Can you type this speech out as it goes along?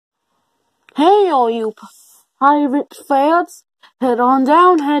Hey, all you pirate fans, head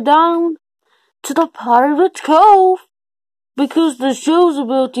down to the Pirate Cove, because the show's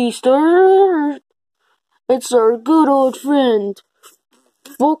about to start. It's our good old friend,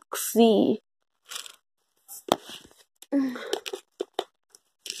 Foxy.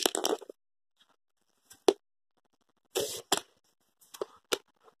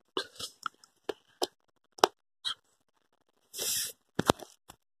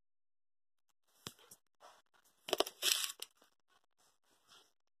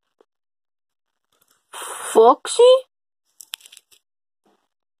 Foxy?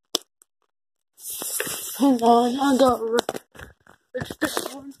 Hang on, I got it's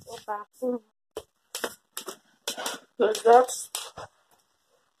this one for bathroom. Cause that's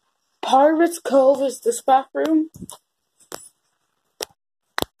Pirate's Cove is this bathroom.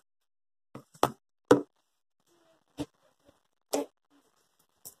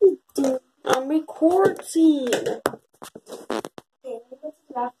 I'm recording. Okay, let me go to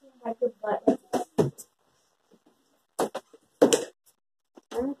the bathroom by your butt.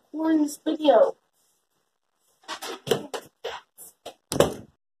 I'm recording this video.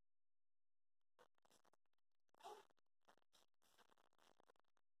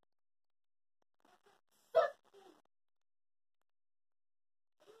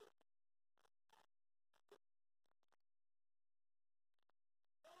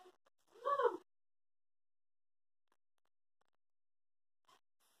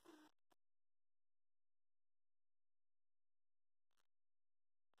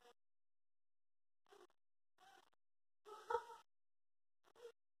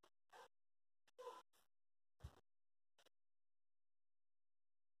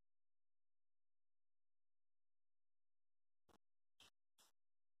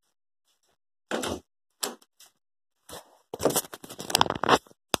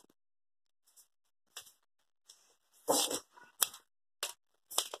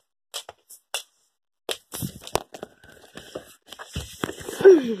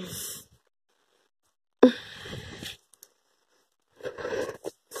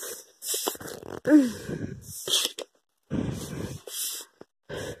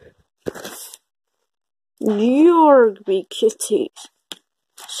 You're big kitty.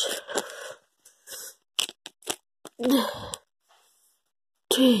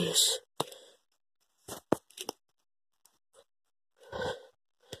 Jeez.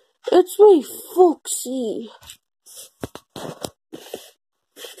 It's me, Foxy.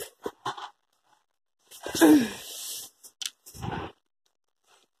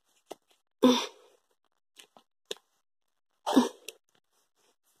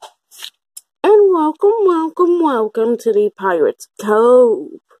 And welcome to the Pirate's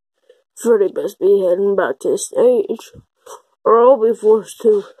Cove. Freddy best be heading back to the stage, or I'll be forced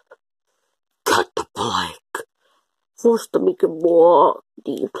to cut the plank. Forced to make him walk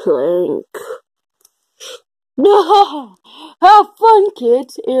the plank. No! Have fun,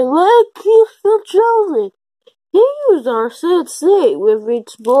 kids! And like you feel chosen. Here's our sensei with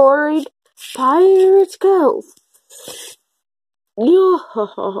exploring Pirate's Cove.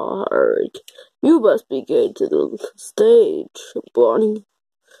 You must be getting to the stage, Bonnie.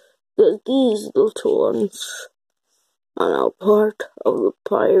 Because these little ones are now part of the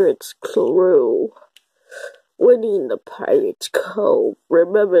Pirate's crew. Winning the Pirate's Cove.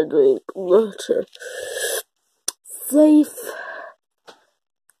 Remember the letter. Safe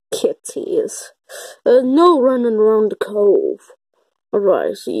kitties. There's no running around the cove.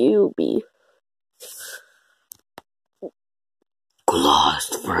 Otherwise, you be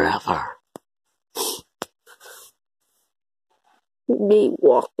lost forever. Me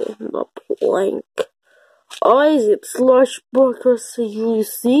walking the plank. Eyes it slush buckets you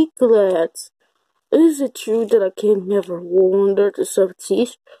secrets. Is it true that I can never wander the seven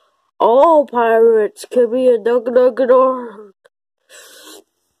seas? All pirates can be a dog.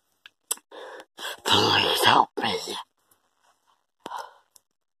 Please help me.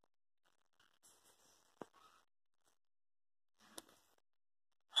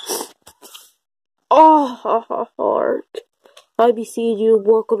 Oh, heart. I be seeing you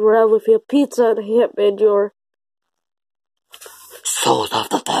walking around with your pizza and hip and your soul of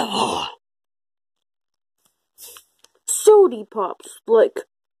the devil. Sody pops like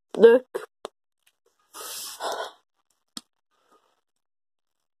Nick.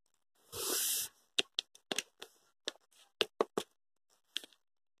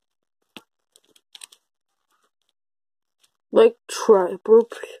 Like tribal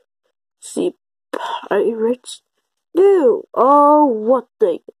sea pirates do. Oh, what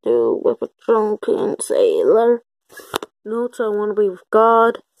they do with a drunken sailor. Notes I want to be with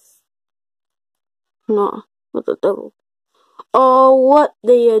God. No, what the devil? Oh, what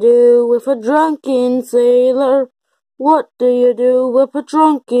do you do with a drunken sailor? What do you do with a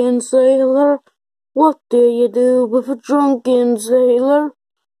drunken sailor? What do you do with a drunken sailor?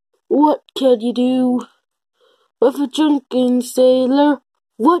 What can you do with a drunken sailor?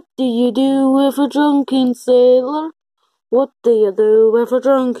 What do you do with a drunken sailor? What do you do with a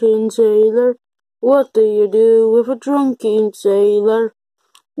drunken sailor? What do you do with a drunken sailor?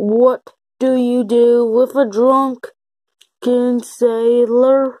 What do you do with a drunken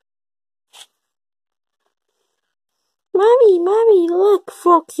sailor? Mommy, look,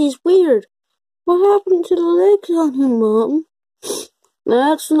 Foxy's weird. What happened to the legs on him, Mom?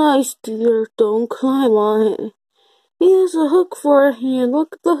 That's nice, dear. Don't climb on it. He has a hook for a hand.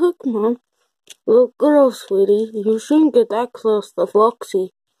 Look at the hook, Mom. Little girl, sweetie, you shouldn't get that close to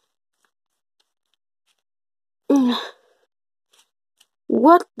Foxy.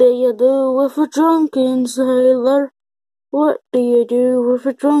 What do you do with a drunken sailor? What do you do with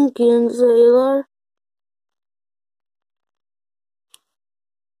a drunken sailor?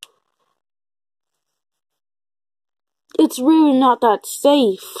 It's really not that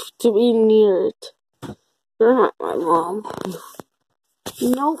safe to be near it. You're not my mom.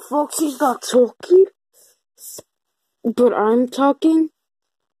 No, Foxy's not talking, but I'm talking.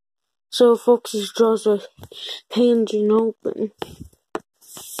 So Foxy's jaws are hanging open.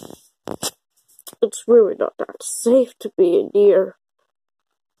 It's really not that safe to be near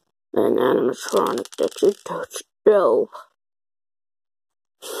an animatronic that you touch. No.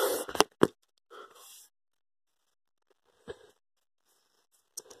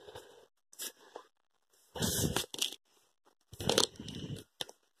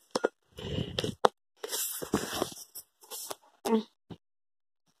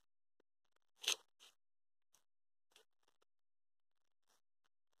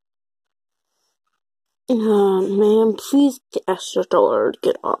 Ma'am, please ask your daughter to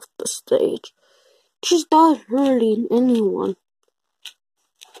get off the stage. She's not hurting anyone.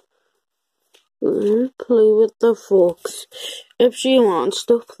 Let her play with the fox if she wants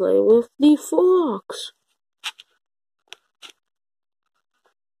to play with the fox.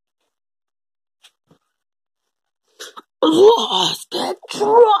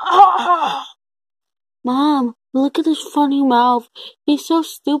 Mom, look at his funny mouth. He's so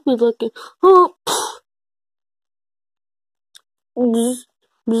stupid looking. Oh, bzz,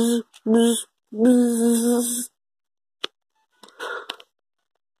 bzz, bzz, bzz.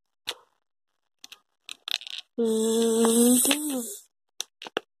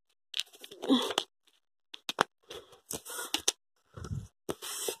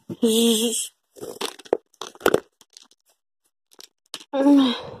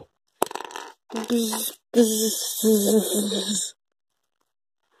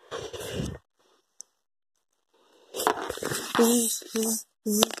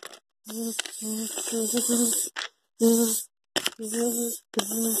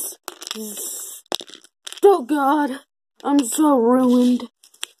 Oh God, I'm so ruined.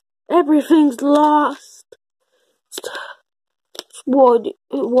 Everything's lost. What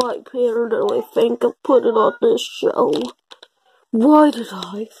pair do I think of putting on this show? Why did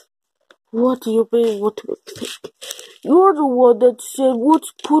I? What do you mean, what do you think? You're the one that said,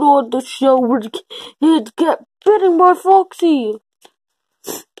 let's put on the show where the kids get bitten by Foxy.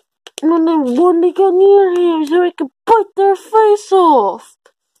 And then when they go near him, so he can bite their face off.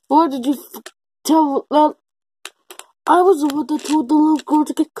 Why did you tell that? I was the one that told the little girl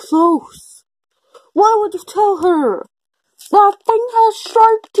to get close. Why would you tell her? That thing has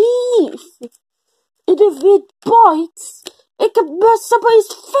sharp teeth. And if it bites, it can mess up his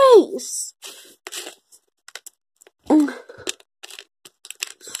face.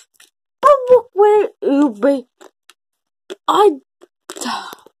 But where you be?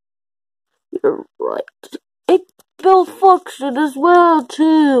 You're right. It malfunctioned as well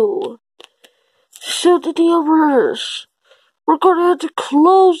too. So did the others. We're gonna have to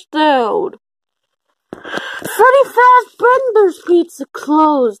close down. Freddy Fazbender's Pizza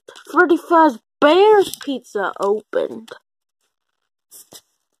closed. Freddy Fazbear's Pizza opened.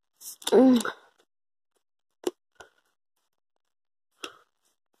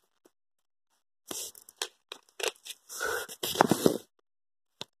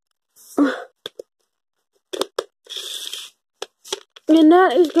 And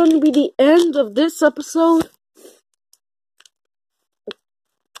that is going to be the end of this episode.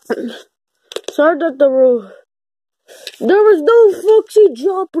 Sorry that there was no Foxy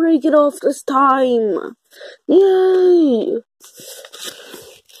jaw breaking off this time. Yay!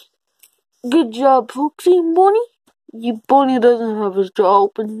 Good job, Foxy Bunny. your bunny doesn't have his jaw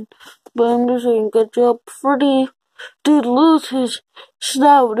open, but I'm just saying, good job. Freddy did lose his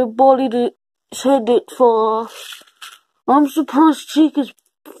snout and his head did fall off. I'm surprised to take his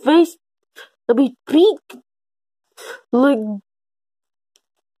face, beak, like,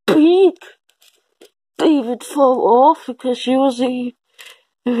 beak, David fall off because she was a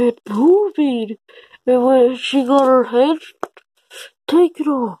boobied. And when she got her head taken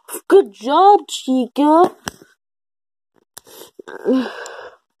off. Good job, Chica.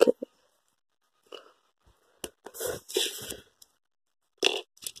 Okay.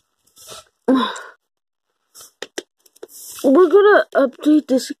 We're gonna update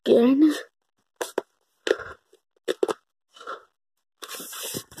this again.